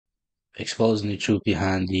exposing the truth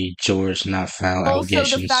behind the GeorgeNotFound Also, the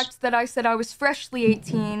allegations. fact that I said I was freshly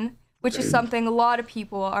 18, which is something a lot of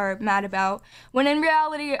people are mad about, when in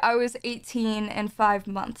reality I was 18 and 5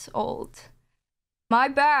 months old. My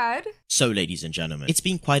bad. So, ladies and gentlemen, it's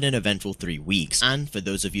been quite an eventful 3 weeks, and for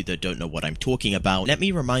those of you that don't know what I'm talking about, let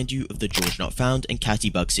me remind you of the GeorgeNotFound and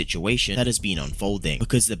Cattybug situation that has been unfolding,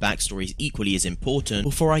 because the backstory is equally as important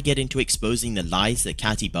before I get into exposing the lies that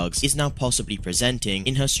Cattybugs is now possibly presenting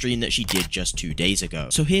in her stream that she did just 2 days ago.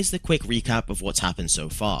 So here's the quick recap of what's happened so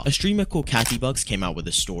far. A streamer called Cattybugs came out with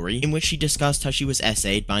a story in which she discussed how she was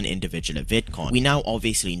essayed by an individual at VidCon. We now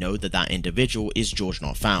obviously know that that individual is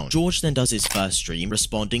GeorgeNotFound. George then does his first stream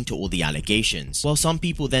responding to all the allegations. While some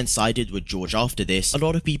people then sided with George after this, a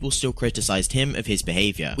lot of people still criticized him of his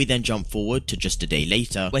behavior. We then jump forward to just a day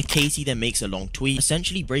later, where Katie then makes a long tweet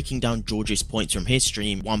essentially breaking down George's points from his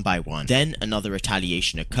stream one by one. Then another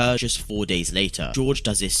retaliation occurred just 4 days later. George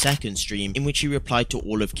does his second stream in which he replied to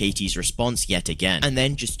all of Katie's response yet again. And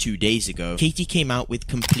then just 2 days ago, Katie came out with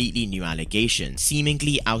completely new allegations,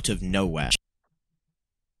 seemingly out of nowhere.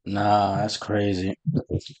 Nah, that's crazy.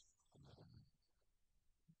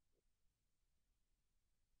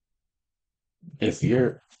 If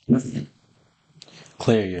you're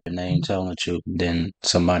clear your name telling the truth, then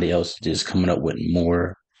somebody else just coming up with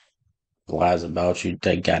more lies about you,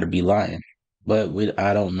 they gotta be lying. But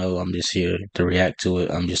I don't know. I'm just here to react to it.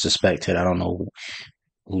 I'm just a spectator. I don't know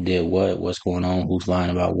who did what, what's going on, who's lying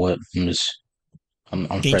about what. I'm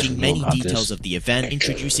fresh Changing and new many about details this. of the event,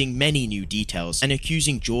 introducing many new details, and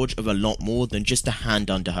accusing George of a lot more than just a hand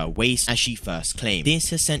under her waist as she first claimed. This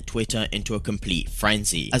has sent Twitter into a complete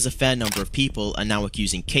frenzy, as a fair number of people are now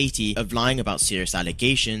accusing Katie of lying about serious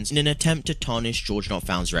allegations in an attempt to tarnish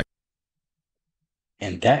GeorgeNotFound's reputation.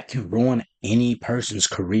 And that can ruin any person's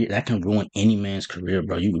career. That can ruin any man's career,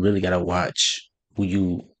 bro. You really gotta watch who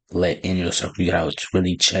you let in your circle. You gotta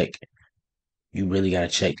really check. You really gotta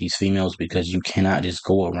check these females because you cannot just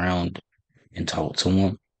go around and talk to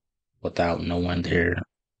them without knowing their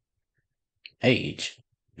age.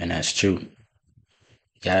 And that's true.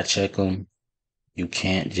 You gotta check them. You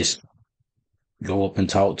can't just go up and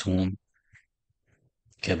talk to them.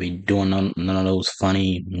 Can't be doing none of those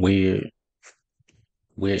funny, weird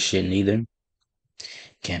shit neither.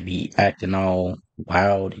 Can't be acting all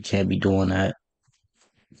wild. You can't be doing that.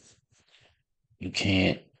 You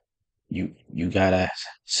can't. You gotta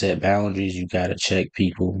set boundaries. You gotta check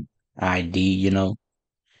people ID. You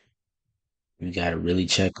gotta really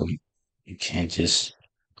check them. You can't just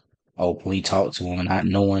openly talk to them not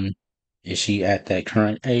knowing is she at that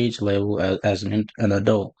current age level as an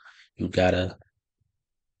adult. You gotta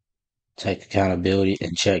take accountability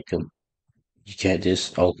and check them. You can't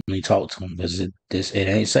just openly talk to them because it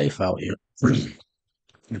ain't safe out here.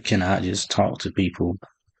 You cannot just talk to people.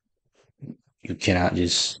 You cannot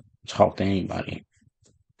just talk to anybody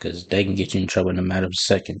because they can get you in trouble in a matter of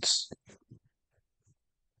seconds.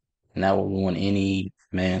 And that will ruin any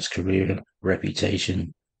man's career,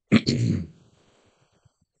 reputation.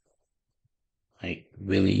 Like,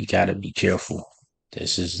 really, you gotta be careful.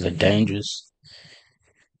 This is a dangerous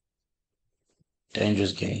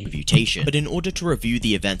game. But in order to review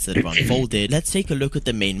the events that have unfolded, let's take a look at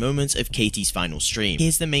the main moments of Katie's final stream.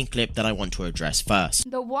 Here's the main clip that I want to address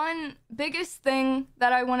first. The one biggest thing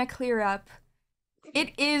that I want to clear up, it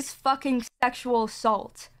is fucking sexual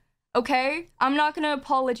assault. Okay? I'm not gonna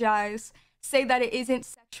apologize, say that it isn't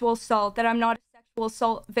sexual assault, that I'm not a sexual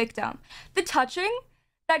assault victim. The touching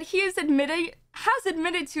that he has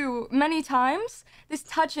admitted to many times, this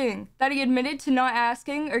touching that he admitted to not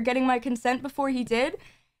asking or getting my consent before he did,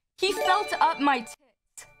 he felt up my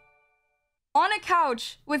tits on a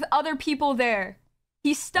couch with other people there.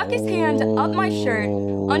 He stuck his hand up my shirt,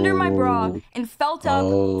 under my bra, and felt up,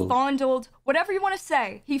 fondled, whatever you want to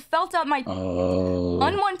say. He felt up my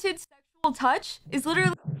unwanted sexual touch is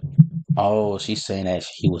literally. Oh, she's saying that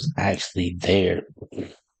he was actually there.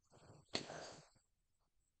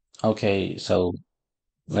 Okay, so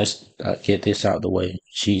let's get this out the way.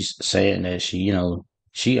 She's saying that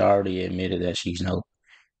she already admitted that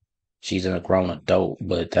she's a grown adult,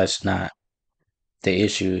 but that's not the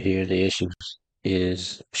issue here. The issue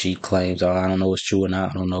is she claims, oh, I don't know if it's true or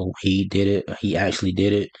not. I don't know he did it, or he actually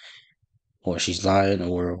did it, or she's lying,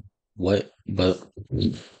 or what. But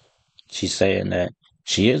she's saying that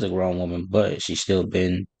she is a grown woman, but she's still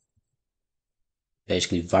been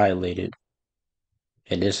basically violated.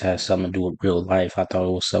 And this has something to do with real life. I thought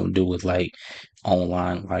it was something to do with like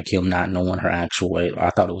online, like him not knowing her actual age. I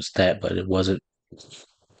thought it was that, but it wasn't.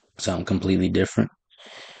 Something completely different.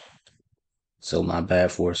 So my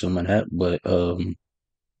bad for assuming that. But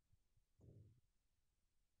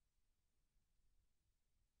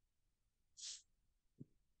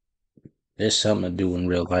there's something to do in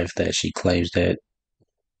real life that she claims that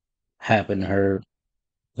happened to her,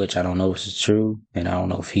 which I don't know if it's true, and I don't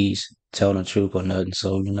know if he's telling the truth or nothing.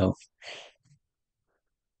 So,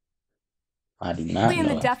 I do not in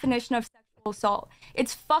the know. definition of sexual assault.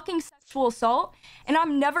 It's fucking sexual assault, and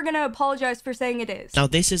I'm never gonna apologize for saying it is. Now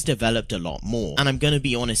this has developed a lot more, and I'm gonna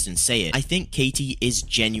be honest and say it. I think Katie is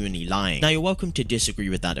genuinely lying. Now you're welcome to disagree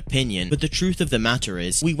with that opinion, but the truth of the matter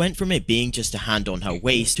is, we went from it being just a hand on her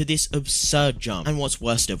waist to this absurd jump. And what's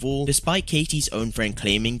worst of all, despite Katie's own friend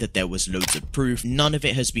claiming that there was loads of proof, none of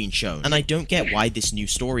it has been shown. And I don't get why this new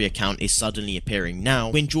story account is suddenly appearing now,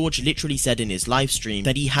 when George literally said in his live stream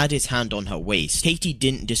that he had his hand on her waist. Katie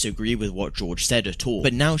didn't disagree with what George said at all,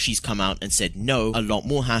 but now she's come out and said no, a lot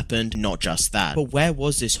more happened, not just that. But where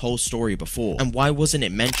was this whole story before? And why wasn't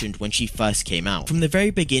it mentioned when she first came out? From the very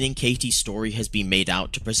beginning, Katie's story has been made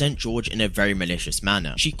out to present George in a very malicious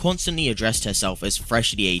manner. She constantly addressed herself as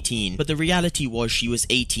freshly 18, but the reality was she was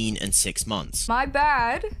 18 and 6 months. My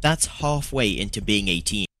bad. That's halfway into being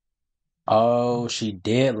 18. Oh, she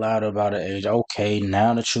did lie about her age. Okay,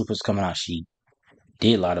 now the truth is coming out. She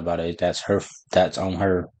did lie about it. That's on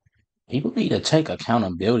her. People need to take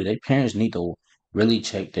accountability. Their parents need to really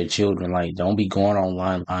check their children. Like, don't be going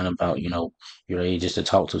online lying about, your age just to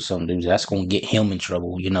talk to some dudes. That's gonna get him in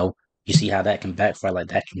trouble. You see how that can backfire. Like,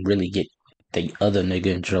 that can really get the other nigga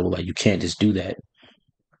in trouble. Like, you can't just do that.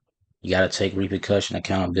 You gotta take repercussion,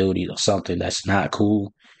 accountability, or something that's not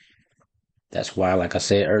cool. That's why, like I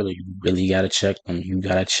said earlier, you really gotta check them. You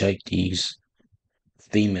gotta check these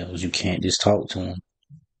females. You can't just talk to them.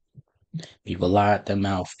 People lie at their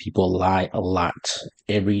mouth. People lie a lot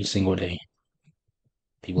every single day.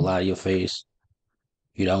 People lie to your face.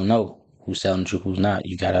 You don't know who's telling the truth, who's not.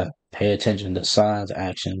 You gotta pay attention to signs,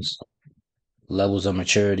 actions, levels of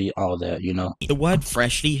maturity, all that, The word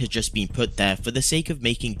freshly has just been put there for the sake of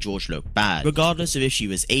making George look bad. Regardless of if she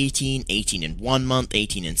was 18, 18 and 1 month,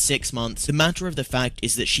 18 and 6 months, the matter of the fact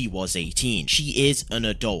is that she was 18. She is an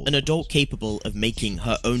adult capable of making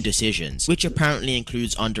her own decisions, which apparently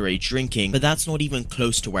includes underage drinking, but that's not even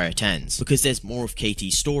close to where it ends, because there's more of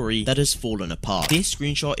Katie's story that has fallen apart. This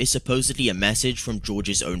screenshot is supposedly a message from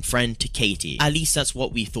George's own friend to Katie. At least that's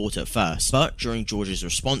what we thought at first, but during George's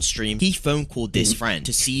response stream, he phone called this friend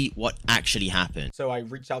to see what actually happened. So I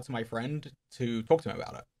reached out to my friend to talk to him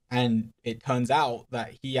about it, and it turns out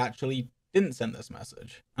that he actually didn't send this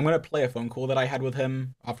message. I'm going to play a phone call that I had with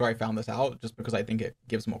him after I found this out, just because I think it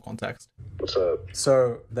gives more context. What's up?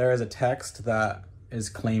 So there is a text that is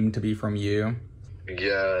claimed to be from you.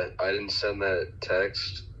 Yeah, I didn't send that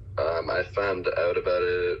text. I found out about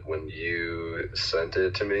it when you sent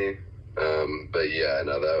it to me. But yeah,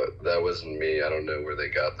 no, that wasn't me. I don't know where they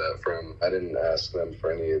got that from. I didn't ask them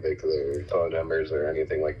for any of their phone numbers or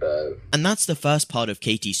anything like that. And that's the first part of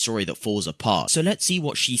Katie's story that falls apart. So let's see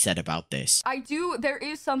what she said about this. There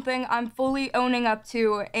is something I'm fully owning up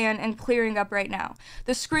to and clearing up right now.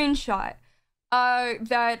 The screenshot.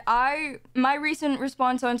 My recent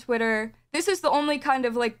response on Twitter, this is the only kind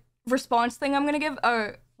of response thing I'm gonna give.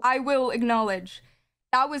 I will acknowledge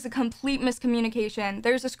that was a complete miscommunication.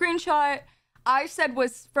 There's a screenshot I said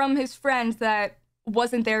was from his friend that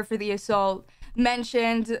wasn't there for the assault,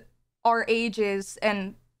 mentioned our ages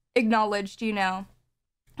and acknowledged,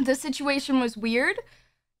 the situation was weird.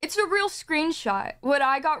 It's a real screenshot. What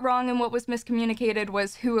I got wrong and what was miscommunicated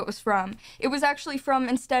was who it was from. It was actually from,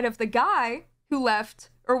 instead of the guy who left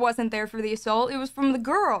or wasn't there for the assault, it was from the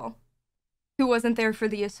girl who wasn't there for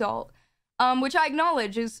the assault. Which I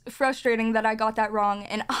acknowledge is frustrating that I got that wrong,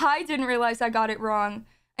 and I didn't realize I got it wrong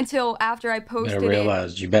until after I posted You better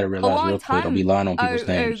realize real quick. Don't be lying on people's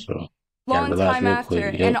names. So long time after.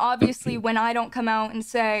 Yep. And obviously when I don't come out and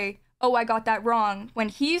say, oh, I got that wrong, when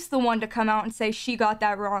he's the one to come out and say she got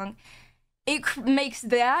that wrong, it makes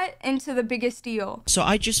that into the biggest deal. So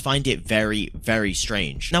I just find it very, very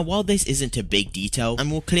strange. Now, while this isn't a big detail,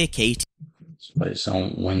 and we'll clear Katie. But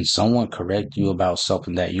when someone corrects you about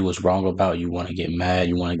something that you was wrong about, you want to get mad,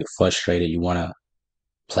 you want to get frustrated, you want to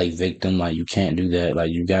play victim. Like, you can't do that.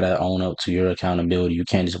 Like, you got to own up to your accountability. You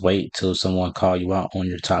can't just wait till someone call you out on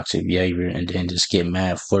your toxic behavior and then just get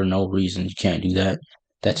mad for no reason. You can't do that.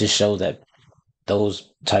 That just shows that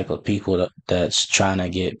those type of people that's trying to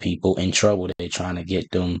get people in trouble, they're trying to get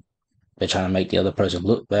them They're trying to make the other person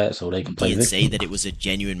look bad so they can play and say victim. that it was a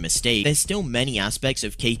genuine mistake, there's still many aspects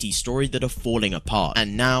of Katie's story that are falling apart,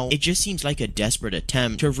 and now it just seems like a desperate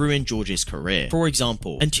attempt to ruin George's career. For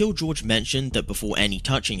example, until George mentioned that before any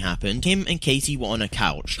touching happened, him and Katie were on a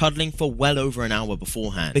couch, cuddling for well over an hour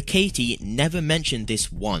beforehand, but Katie never mentioned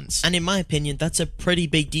this once, and in my opinion that's a pretty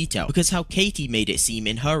big detail, because how Katie made it seem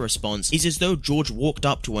in her response is as though George walked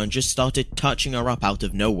up to her and just started touching her up out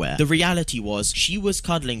of nowhere. The reality was, she was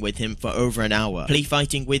cuddling with him for over an hour, play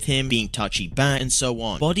fighting with him, being touchy back, and so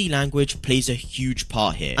on. Body language plays a huge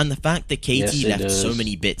part here, and the fact that Katie left so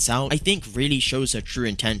many bits out, I think really shows her true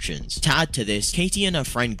intentions. To add to this, Katie and her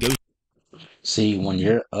friend go. See, when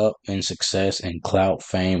you're up in success and clout,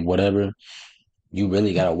 fame, whatever, you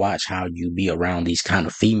really gotta watch how you be around these kind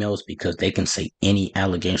of females, because they can say any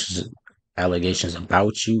allegations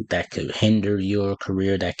about you that could hinder your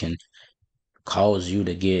career, that can cause you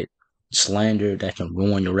to get slandered, that can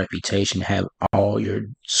ruin your reputation, have all your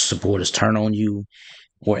supporters turn on you,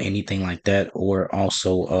 or anything like that. Or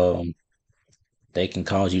also, they can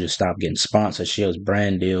cause you to stop getting sponsorships,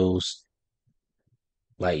 brand deals.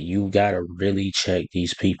 Like, you gotta really check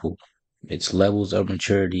these people. It's levels of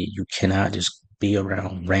maturity. You cannot just be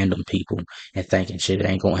around random people and thinking shit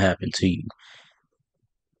ain't gonna happen to you.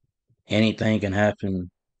 Anything can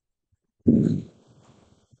happen. You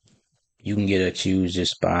can get accused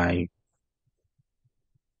just by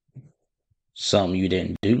something you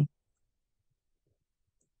didn't do.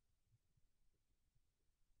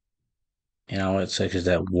 And all it takes is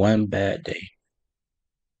that one bad day.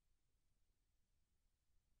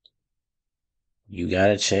 You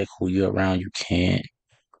gotta check who you're around. You can't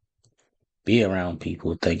be around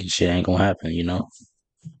people thinking shit ain't gonna happen, you know?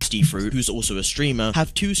 Fruit, who's also a streamer,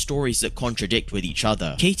 have two stories that contradict with each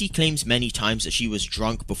other. Katie claims many times that she was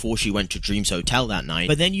drunk before she went to Dreams Hotel that night,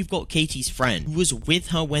 but then you've got Katie's friend, who was with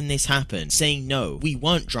her when this happened, saying no, we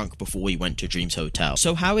weren't drunk before we went to Dreams Hotel.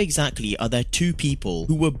 So how exactly are there two people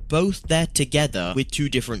who were both there together with two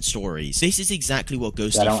different stories? This is exactly what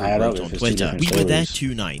Ghosty Fruit wrote on Twitter. We were there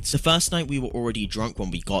 2 nights. The first night we were already drunk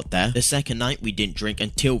when we got there. The second night we didn't drink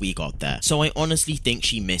until we got there. So I honestly think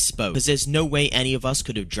she misspoke, because there's no way any of us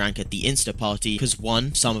could have drank at the Insta party, because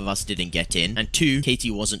 1, some of us didn't get in, and 2, Katie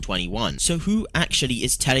wasn't 21. So who actually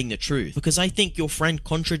is telling the truth? Because I think your friend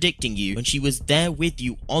contradicting you when she was there with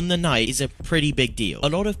you on the night is a pretty big deal. A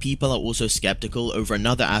lot of people are also skeptical over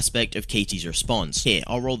another aspect of Katie's response. Here,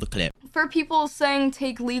 I'll roll the clip. For people saying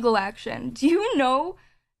take legal action, do you know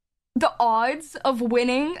the odds of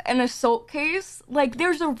winning an assault case? Like,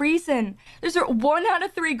 there's a reason. 1 out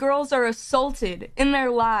of 3 girls are assaulted in their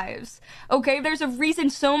lives. Okay, there's a reason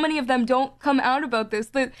so many of them don't come out about this.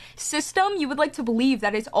 The system, you would like to believe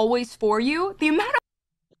that it's always for you. The amount of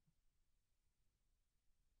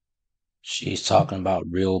She's talking about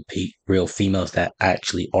real females that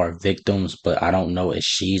actually are victims, but I don't know if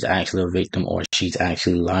she's actually a victim or she's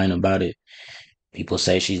actually lying about it. People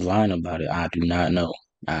say she's lying about it. I do not know.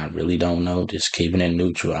 I really don't know. Just keeping it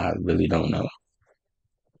neutral. I really don't know.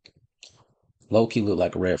 Low-key look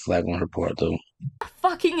like a red flag on her part, though.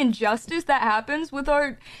 fucking injustice that happens with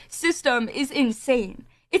our system is insane.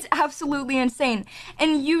 It's absolutely insane.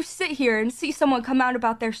 And you sit here and see someone come out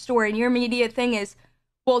about their story, and your immediate thing is,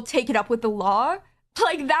 well, take it up with the law?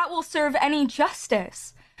 Like, that will serve any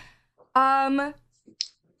justice. So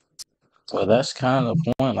that's kind of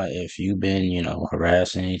the point. Like, if you've been,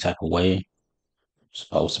 harassed in any type of way,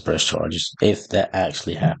 supposed to press charges if that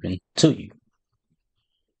actually happened to you.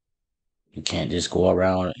 You can't just go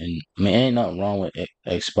around and, ain't nothing wrong with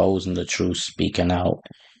exposing the truth, speaking out,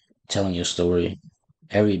 telling your story.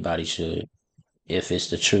 Everybody should, if it's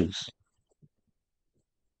the truth.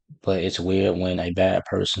 But it's weird when a bad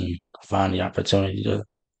person find the opportunity to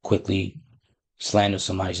quickly slander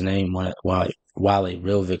somebody's name while a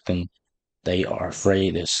real victim, they are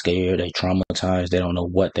afraid, they're scared, they traumatized, they don't know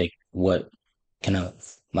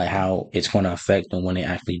how it's going to affect them when they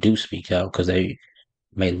actually do speak out, because they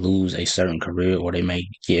may lose a certain career, or they may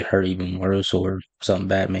get hurt even worse, or something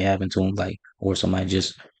bad may happen to them, or somebody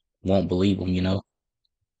just won't believe them.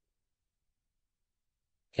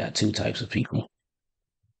 Got 2 types of people.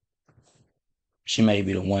 She may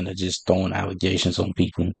be the one that's just throwing allegations on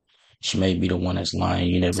people. She may be the one that's lying.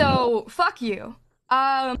 You never know. So, fuck you.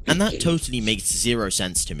 And that totally makes zero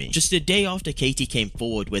sense to me. Just a day after Katie came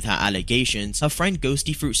forward with her allegations, her friend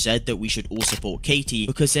Ghosty Fruit said that we should all support Katie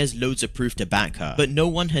because there's loads of proof to back her. But no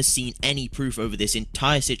one has seen any proof over this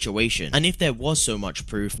entire situation. And if there was so much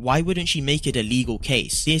proof, why wouldn't she make it a legal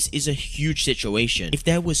case? This is a huge situation. If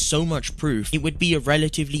there was so much proof, it would be a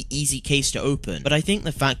relatively easy case to open. But I think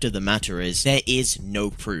the fact of the matter is, there is no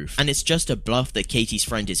proof. And it's just a bluff that Katie's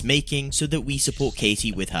friend is making so that we support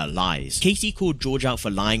Katie with her lies. Katie called George out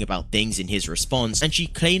for lying about things in his response, and she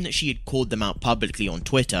claimed that she had called them out publicly on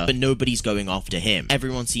Twitter, but nobody's going after him.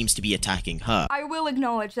 Everyone seems to be attacking her. I will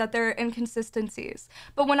acknowledge that there are inconsistencies,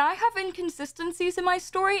 but when I have inconsistencies in my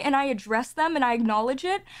story and I address them and I acknowledge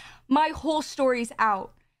it, my whole story's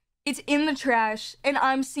out. It's in the trash, and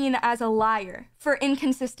I'm seen as a liar for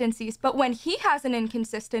inconsistencies. But when he has an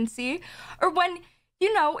inconsistency, or when,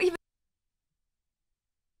 you know, even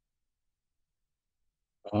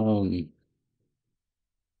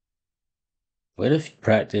What if you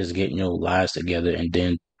practice getting your lies together and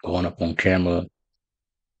then going up on camera?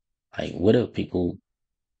 Like, what if people,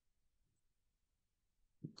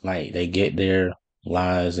 like, they get their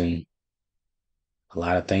lies and a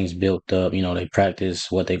lot of things built up, they practice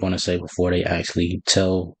what they're going to say before they actually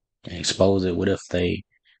tell and expose it. What if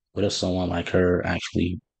someone like her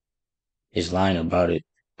actually is lying about it,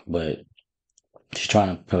 but she's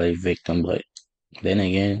trying to play victim? But then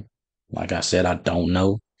again, like I said, I don't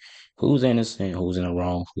know who's innocent, who's in the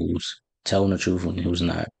wrong, who's telling the truth and who's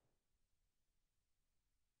not.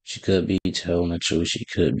 She could be telling the truth, she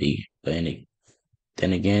could be, but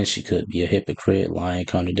then again, she could be a hypocrite, lying,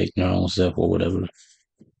 contradicting her own self or whatever.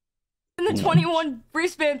 in the 21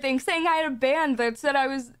 wristband thing, saying I had a band that said I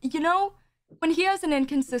was, when he has an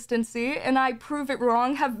inconsistency and I prove it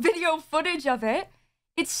wrong, have video footage of it,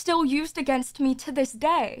 it's still used against me to this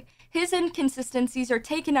day. His inconsistencies are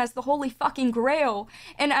taken as the holy fucking grail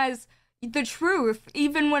and as the truth,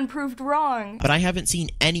 even when proved wrong. But I haven't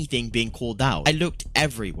seen anything being called out. I looked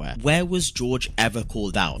everywhere. Where was George ever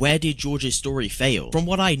called out? Where did George's story fail? From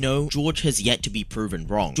what I know, George has yet to be proven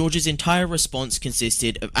wrong. George's entire response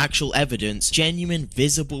consisted of actual evidence, genuine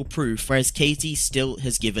visible proof, whereas Katie still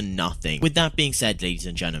has given nothing. With that being said, ladies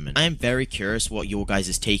and gentlemen, I am very curious what your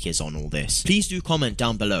guys' take is on all this. Please do comment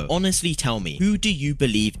down below. Honestly tell me, who do you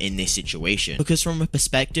believe in this situation? Because from a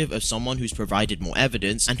perspective of someone who's provided more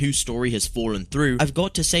evidence and whose story has fallen through, I've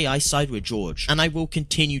got to say I side with George, and I will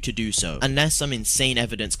continue to do so, unless some insane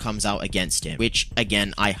evidence comes out against him, which,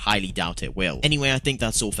 again, I highly doubt it will. Anyway, I think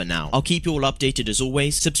that's all for now. I'll keep you all updated as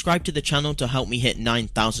always. Subscribe to the channel to help me hit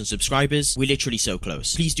 9,000 subscribers. We're literally so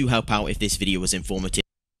close. Please do help out if this video was informative.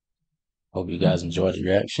 Hope you guys enjoyed the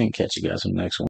reaction. Catch you guys in the next one.